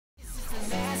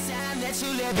that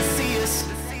you'll ever see us.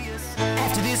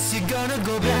 After this you're gonna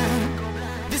go blind.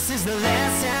 This is the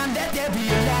last time that there'll be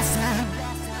a last time.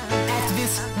 After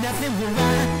this nothing will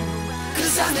rhyme.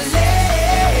 'Cause I'm the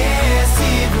last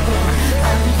hero,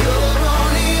 I'm your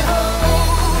only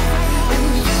hope. And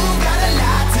you got a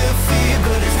lot to fear,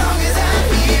 but as long as I'm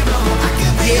hero, I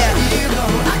can be a hero,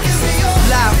 I can be your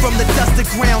live from the dust to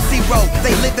ground zero.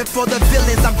 They living for the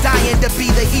villains, I'm dying to be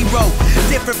the hero.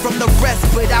 Different from the rest,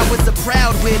 but I was a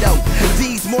proud widow.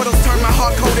 These mortals turn my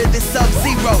heart colder than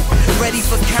Sub-Zero. Ready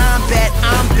for combat,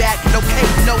 I'm back, no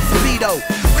cape, no speedo.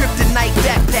 Kryptonite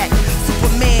backpack,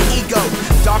 Superman ego.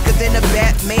 Darker than a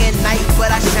Batman night,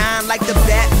 but I shine like the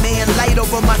Batman light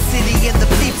over my city and the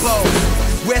people.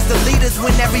 Where's the leaders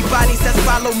when everybody says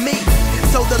follow me?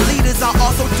 So the leaders are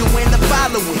also doing the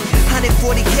following.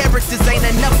 140 characters ain't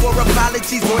enough for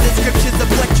apologies or descriptions of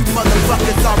what you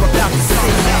motherfuckers are about to say.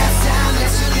 last time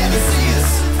that you'll ever see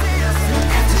us.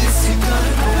 After this you're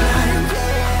gonna go blind.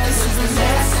 This is the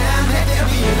last time that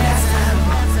there'll be a last time.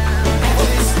 After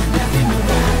this nothing will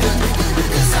rhyme.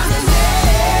 'Cause I'm the last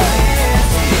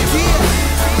hero,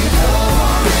 I'm your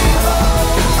only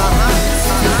hope.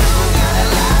 You got a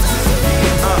lot to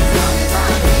fear, but as long as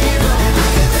I'm hero, I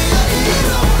can be a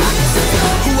hero, I can be your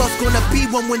Who else gonna be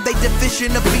one when they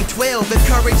deficient of B12? If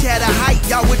courage had a height,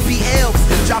 y'all would be elves.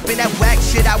 Dropping that whack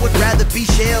shit, I would rather be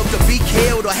shelled to be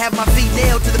killed or have my feet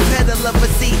nailed to the pedal of a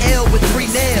CL with 3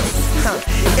 nails.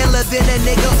 Iller than a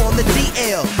nigga on the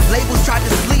DL. Labels tried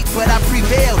to sleep, but I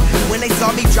prevailed. When they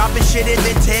saw me dropping shit in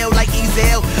their tail like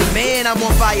Ezel. Man, I'm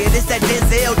on fire, this that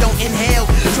Denzel, don't inhale.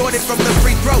 Jordan from the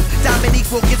free throw, Dominique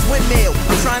Wilkins windmill.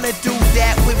 I'm trying to do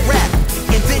that with rap.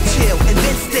 And then chill, and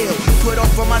then still put on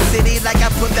for my city like I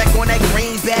put back on that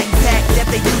green backpack that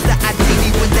they use to ID me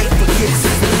when they forget. This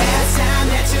is the last time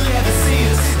that you'll ever see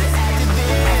us.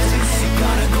 After this you're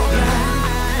gonna go blind.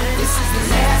 This is the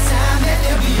last time that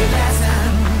there'll be a last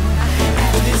time.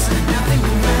 After this nothing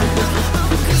will rhyme.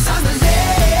 'Cause I'm the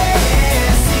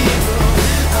last hero,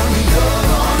 I'm your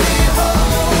only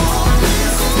hope.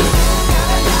 You got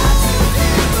a lot to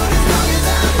fear, but as long as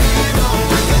I'm hero,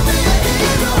 I can be a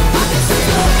hero, I can see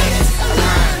your hands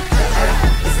aligned. The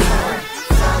earth is torn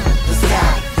from the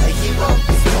sky. A hero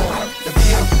is born. The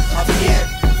view of here,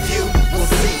 you will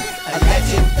see. A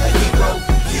legend, a hero,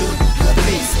 you will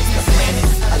be. The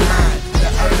planets align. The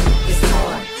earth is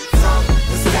torn from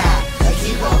the sky. A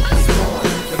hero is born.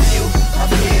 The view of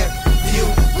here, you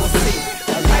will see.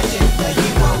 A legend, a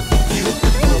hero, you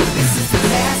will be. This is the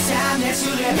last time that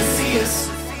you'll ever see us.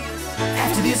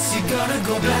 After this you're gonna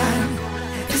go blind.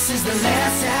 This is the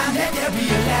last time that there'll be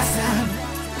a last time.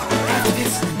 After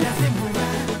this nothing will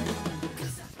rhyme.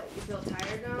 You feel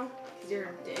tired now? 'Cause you're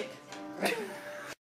a dick.